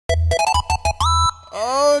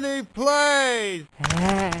Oneyplays!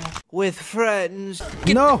 With friends.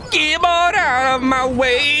 Get the keyboard out of my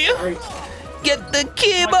way. Get the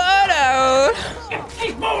keyboard out. Get the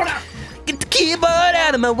keyboard out. Get the keyboard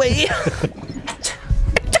out of my way.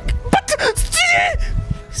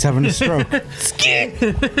 He's having a stroke.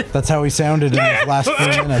 That's how he sounded in his last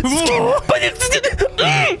 4 minutes.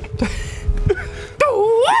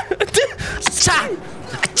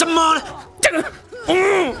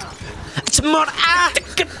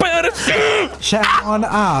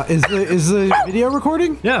 Is the video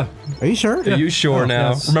recording? Yeah. Are you sure? Are you sure now?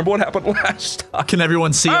 Yes. Remember what happened last time? Can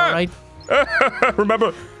everyone see all right?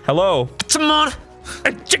 Remember? Hello?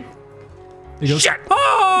 He goes, Shut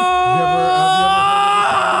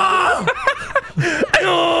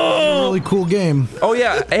Really cool game. Oh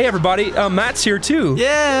yeah, hey everybody, Matt's here too.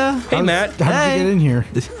 Yeah. Hey Matt. How did you get in here?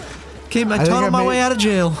 I tunneled my way out of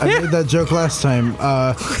jail. I made that joke last time.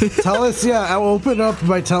 Tell us, I'll open up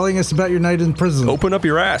by telling us about your night in prison. Open up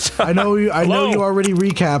your ass. I know you already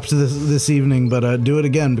recapped this evening, but do it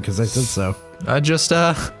again because I said so. I just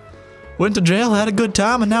went to jail, had a good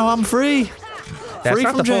time, and now I'm free. That's Free not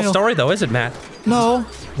from the full jail. story though, is it, Matt? No,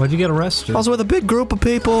 why'd you get arrested? I was with a big group of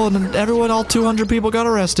people, and everyone, all 200 people, got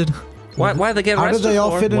arrested. Why'd they get How arrested did they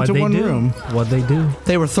all for? fit into one room? What'd they do?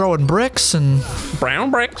 They were throwing bricks and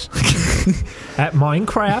Brown bricks? At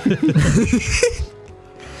Minecraft?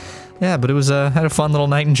 yeah, but it was had a fun little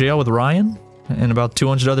night in jail with Ryan and about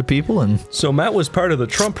 200 other people, and So Matt was part of the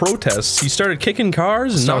Trump protests. He started kicking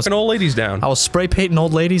cars and knocking old ladies down. I was spray painting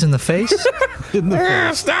old ladies in the face. In the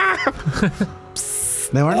face. Stop!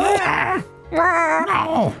 They weren't.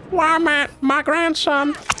 No! Why, Matt? My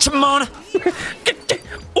grandson. Come on.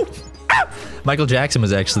 Michael Jackson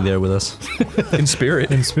was actually there with us. In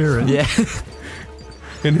spirit. In spirit. Yeah.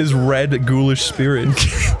 In his red, ghoulish spirit.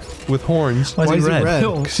 With horns. Why is he red?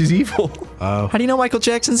 Because he's evil. How do you know Michael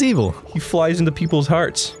Jackson's evil? He flies into people's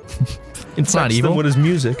hearts. It's not evil. Them with his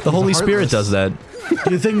music. The Holy Spirit does that.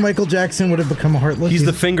 Do you think Michael Jackson would have become heartless? He's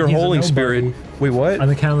the finger-holding spirit. Wait, what? On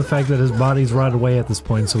account of the fact that his body's rotted away at this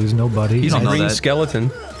point, so he's nobody. He's don't a know green that. skeleton.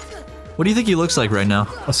 What do you think he looks like right now?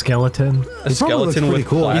 a skeleton. A skeleton pretty with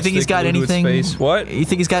cool. plastic You think he's got glued to his anything? face. What? You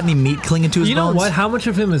think he's got any meat clinging to his You know bones? what? How much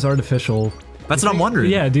of him is artificial? That's what I'm wondering.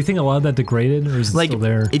 Yeah, do you think a lot of that degraded, or is it Like, still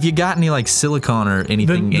there? if you got any like silicone or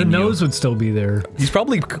anything The in nose you, would still be there. He's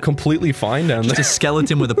probably completely fine down just there. a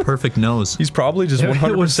skeleton with a perfect nose. He's probably just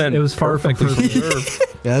 100% It was far from perfectly perfect. preserved.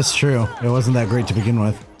 Yeah, that's true. It wasn't that great to begin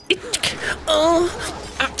with.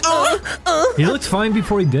 He looked fine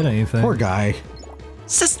before he did anything. Poor guy.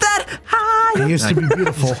 Sister, hi. He used to be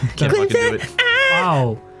beautiful. Can't fucking do it.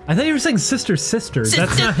 Wow. I thought you were saying sister, sister.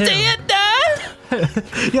 That's not him.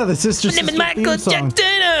 Yeah, the sister name is Michael song.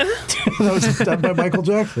 That was just done by Michael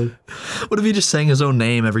Jackson. What if he just sang his own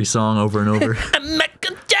name every song over and over? I'm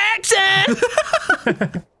Michael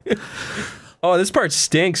Jackson! Oh, this part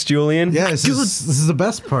stinks, Julian. Yeah, this is the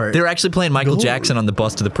best part. They were actually playing Michael Jackson on the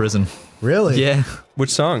bus to the prison. Really? Yeah. Which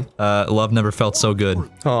song? Love Never Felt So Good.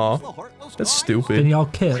 Aw, that's Then stupid. y'all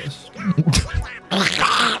kiss.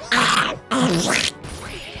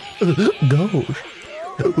 Gosh,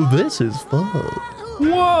 this is fun.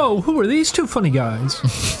 Whoa, who are these two funny guys?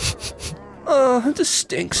 This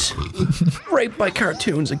stinks. Raped by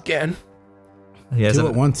cartoons again. He Do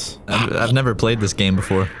it once. I've never played this game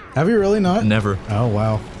before. Have you really not? Never. Oh,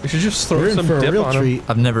 wow. We should just throw You're in some for a dip real on him. treat.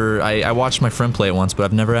 I've never. I watched my friend play it once, but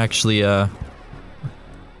I've never actually.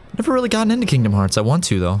 Never really gotten into Kingdom Hearts. I want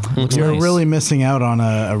to though. It looks You're nice. really missing out on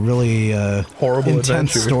a really Horrible intense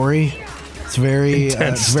adventure. story. It's very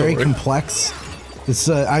Intense it's very story. complex. It's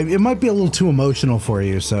it might be a little too emotional for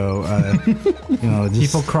you, so you know, just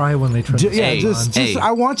People cry when they try to yeah, Hey, just hey.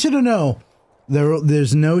 I want you to know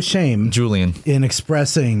there's no shame Julian. in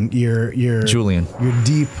expressing your Julian. your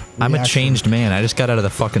deep. I'm a reaction. changed man. I just got out of the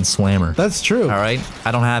fucking slammer. That's true. All right.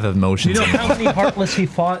 I don't have emotions. You know how many Heartless he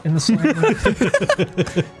fought in the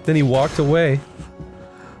slam? Then he walked away.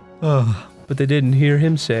 Oh, But they didn't hear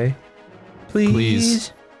him say, please.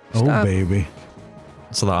 Please. Oh Stop. baby.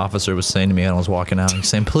 so the officer was saying to me, and I was walking out. He's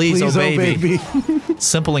saying, "Please, Please, oh baby, baby.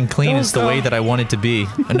 simple and clean is the way that I want it to be."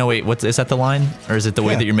 No, wait. What's is that the line, or is it the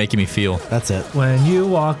way Yeah. that you're making me feel? That's it. When you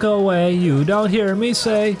walk away, you don't hear me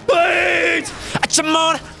say, Please,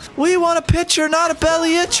 we want a picture, not a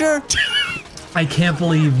belly itcher. I can't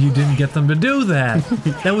believe you didn't get them to do that.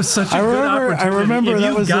 That was such a good opportunity. I remember if that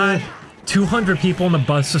you was got 200 people on the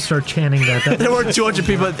bus to start chanting that. There were 200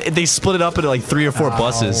 people. They split it up into like 3 or 4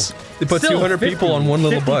 buses. They put Still, 200 people 50 on one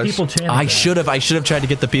little 50 bus. people chanting I that. should have tried to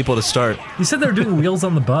get the people to start. You said they were doing wheels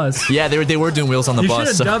on the bus. Yeah, they were doing wheels on the You should bus.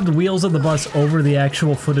 have so- dubbed wheels on the bus over the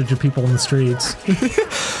actual footage of people in the streets.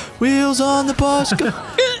 Wheels on the bus. Go.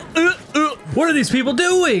 What are these people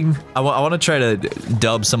doing? I want to try to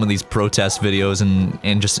dub some of these protest videos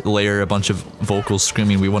and just layer a bunch of vocals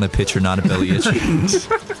screaming, "We want a pitcher, not a belly itch."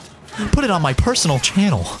 Put it on my personal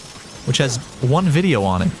channel, which has 1 video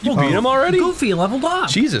on it. You beat him already? Goofy leveled up.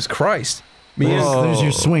 Jesus Christ. There's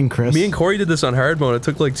your swing, Chris. Me and Corey did this on hard mode. It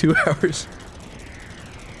took like 2 hours.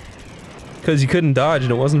 Because you couldn't dodge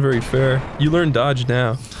and it wasn't very fair. You learn dodge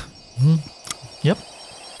now. Yep.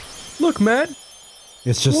 Look, Matt.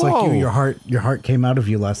 It's just like you. Your heart came out of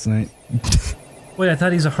you last night. Wait, I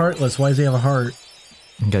thought he's a heartless. Why does he have a heart?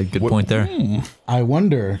 Got a good point there. I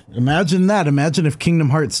wonder. Imagine that. Imagine if Kingdom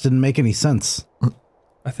Hearts didn't make any sense.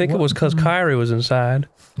 I think it was because Kyrie was inside.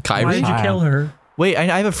 Kyrie? Why did you kill her? Wait,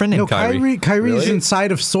 I have a friend named Kyrie. Kyrie's Really?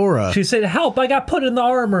 inside of Sora. She said, "Help! I got put in the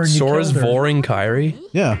armor." And you Sora's killed her. voring Kyrie?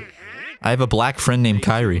 Yeah. I have a black friend named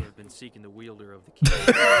Kyrie.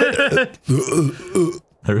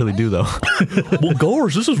 I really do, though. Well,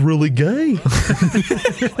 Gores, this is really gay.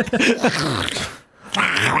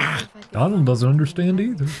 Donald doesn't understand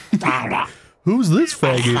either. Who's this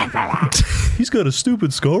faggot? He's got a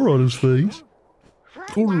stupid scar on his face.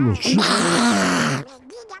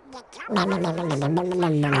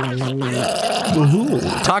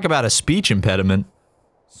 Talk about a speech impediment.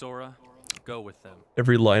 Sora, go with them.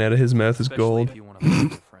 Every line out of his mouth is Especially gold. if you want to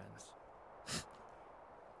find your friends.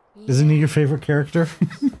 Isn't he your favorite character?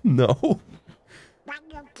 No.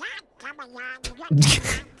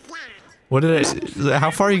 What did I...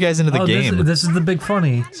 How far are you guys into the game? This is the big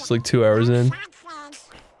funny. It's like 2 hours in.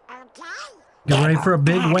 Get ready for a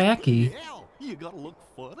big wacky.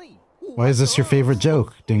 Why is this your favorite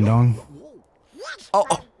joke, Ding Dong? Oh.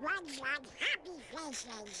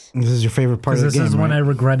 This is your favorite part of the This game, is when I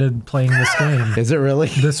regretted playing this game. Is it really?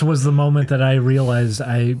 This was the moment that I realized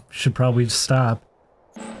I should probably stop.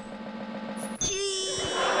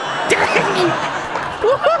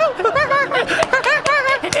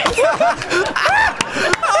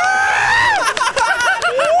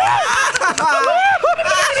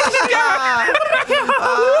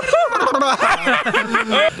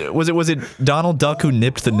 Was it Donald Duck who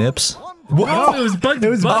nipped the nips? No, it was Bugs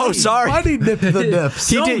Bunny. Oh, sorry. Buddy nipped the nips.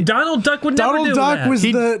 He No, did- Donald Duck would never do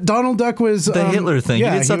that. Donald Duck was The Hitler thing.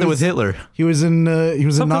 Yeah, he did something with Hitler. He was in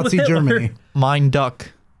Something Nazi with Hitler. Germany. Mein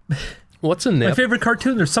Duck. What's a My nip? favorite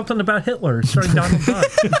cartoon, there's something about Hitler, starring Donald Duck.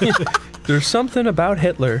 There's something about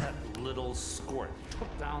Hitler. Little squirt.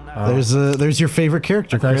 Put down that There's your favorite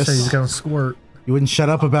character, I thought you said Chris. he's gonna squirt. You wouldn't shut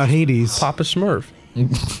up about Hades. Papa Smurf. Who's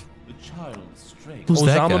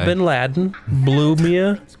that Osama guy? bin Laden. Blue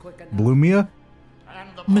Mia. Blumia?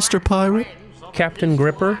 Mr. Pirate? Captain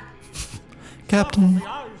Gripper. Captain?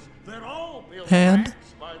 Hand?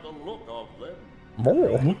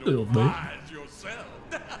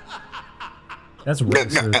 That's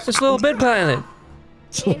racist. This little big planet.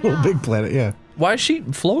 It's a little big planet, yeah. Why is she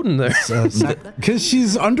floating there? Because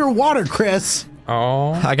she's underwater, Chris.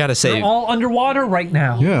 Oh. I gotta say, They're all underwater right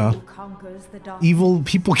now. Yeah. Evil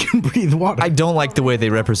people can breathe water. I don't like the way they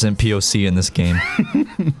represent POC in this game.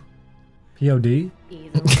 POD?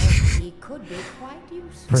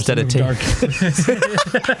 Instead of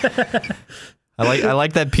I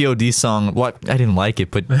like that POD song. What I didn't like it,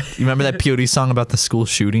 but you remember that POD song about the school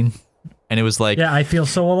shooting? And it was like, Yeah, I feel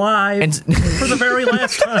so alive And- for the very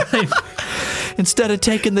last time. instead of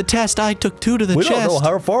taking the test, I took 2 to the chest.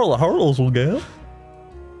 how far the hurdles will get.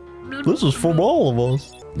 This is from all of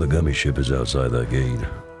us. The gummy ship is outside that gate.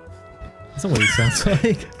 That's what he sounds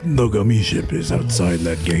like. The gummy ship is outside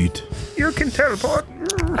that gate. You can teleport.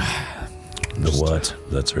 The what?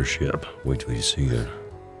 That's her ship. Wait till you see her.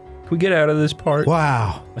 Can we get out of this part?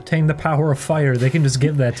 Wow. Attain the power of fire. They can just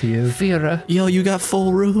give that to you. Vera. Yo, you got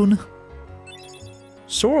full rune?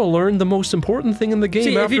 Sora learned the most important thing in the game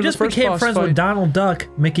See, after if you the just first became boss friends fight. with Donald Duck,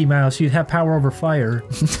 Mickey Mouse, you'd have power over fire.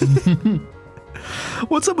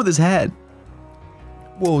 What's up with his hat?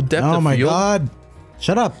 Whoa, depth Oh of my field. god.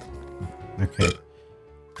 Shut up. Okay.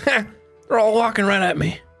 They're all walking right at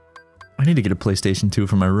me. I need to get a PlayStation 2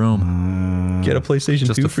 for my room. Get a PlayStation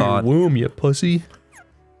Just 2 a for your thought. womb, you pussy.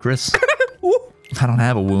 Chris, I don't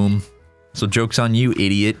have a womb. So joke's on you,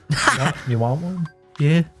 idiot. You want one?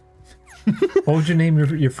 Yeah. What would you name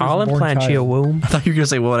your firstborn I'll implant child? you a womb. I thought you were gonna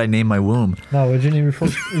say, what would I name my womb? No, what would you name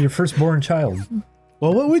your firstborn child?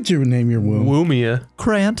 Well, what would you name your womb? Woomia.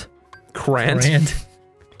 Crant. Crant. Rand.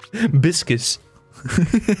 Biscus.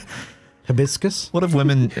 Hibiscus? What if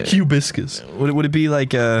women... Hubiscus. would it be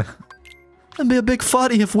like, It'd be a big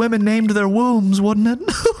funny if women named their wombs, wouldn't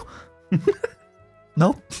it?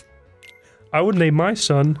 Nope. I would name my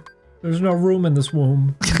son There's no room in this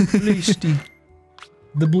womb. Bleasty.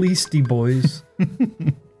 The Bleasty boys.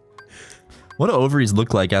 What do ovaries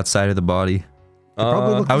look like outside of the body?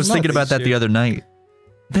 probably look I was thinking nuts. about that the other night.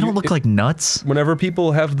 They don't look like nuts. Whenever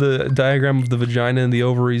people have the diagram of the vagina and the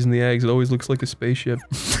ovaries and the eggs, it always looks like a spaceship.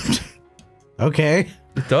 Okay.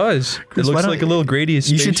 It does. Chris, it why looks don't- like a little Gradius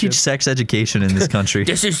You spaceship. should teach sex education in this country.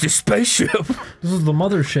 This is the spaceship. This is the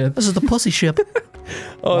mothership. This is the pussy ship.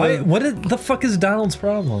 Oh, Why, that- what the fuck is Donald's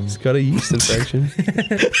problem? He's got a yeast infection.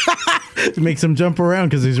 It makes him jump around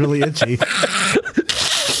because he's really itchy.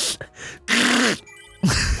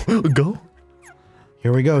 Go.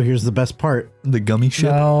 Here we go. Here's the best part. The gummy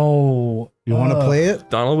ship. No. You want to play it?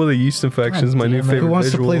 Donald with a yeast infection is my new damn it. favorite Who wants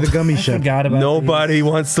visual. to play the gummy I ship? forgot about Nobody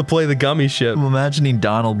wants to play the gummy ship. I'm imagining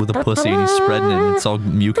Donald with a pussy and he's spreading it and it's all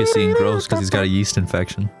mucusy and gross because he's got a yeast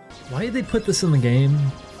infection. these. Why did they put this in the game?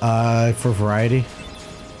 For variety.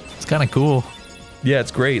 It's kind of cool. Yeah,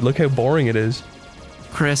 it's great. Look how boring it is.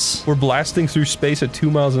 Chris. We're blasting through space at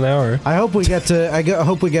 2 miles an hour. I hope we get to. I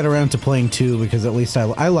hope we get around to playing 2 because at least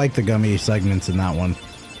I like the gummy segments in that one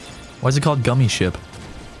Why is it called gummy ship?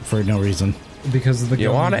 for no reason. Because of the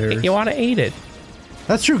gummy bears. you wanna eat it?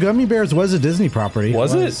 That's true. Gummy Bears was a Disney property.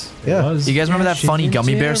 Was it? Yeah. was. You guys remember that funny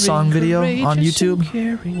Gummy Bear song video on YouTube?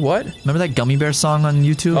 What? Remember that Gummy Bear song on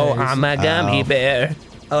YouTube? Oh, I'm a gummy bear.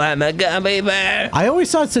 Oh, I'm a gummy bear. I always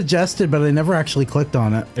saw it suggested, but I never actually clicked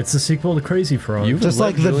on it. It's the sequel to Crazy Frog. You- Just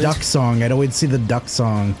like the Really? duck song. I'd always see the duck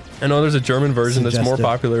song. I know there's a German version that's more Suggested.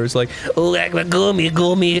 popular. It's like, oh, I'm a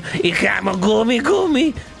gummy, ich am a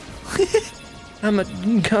gummy. I'm a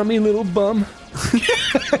gummy little bum.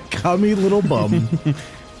 Gummy little bum.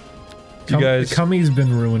 You guys. Cummy's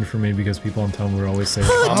been ruined for me because people on Tumblr always say.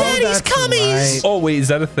 Daddy's cummies. Oh, wait, is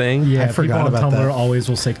that a thing? Yeah, I people forgot on about Tumblr that. always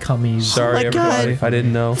will say cummies. Sorry, my everybody. God. I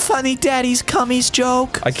didn't know. Funny Daddy's Cummies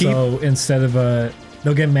joke. I keep. So instead of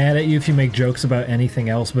they'll get mad at you if you make jokes about anything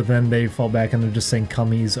else, but then they fall back and they're just saying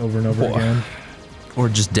cummies over and over again. Or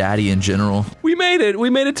just daddy in general. We made it. We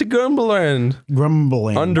made it to Gumberland.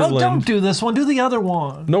 Grumbling. Underland. Oh, don't do this one. Do the other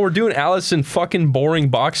one. No, we're doing Alice in fucking boring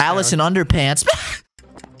box. Alice in underpants.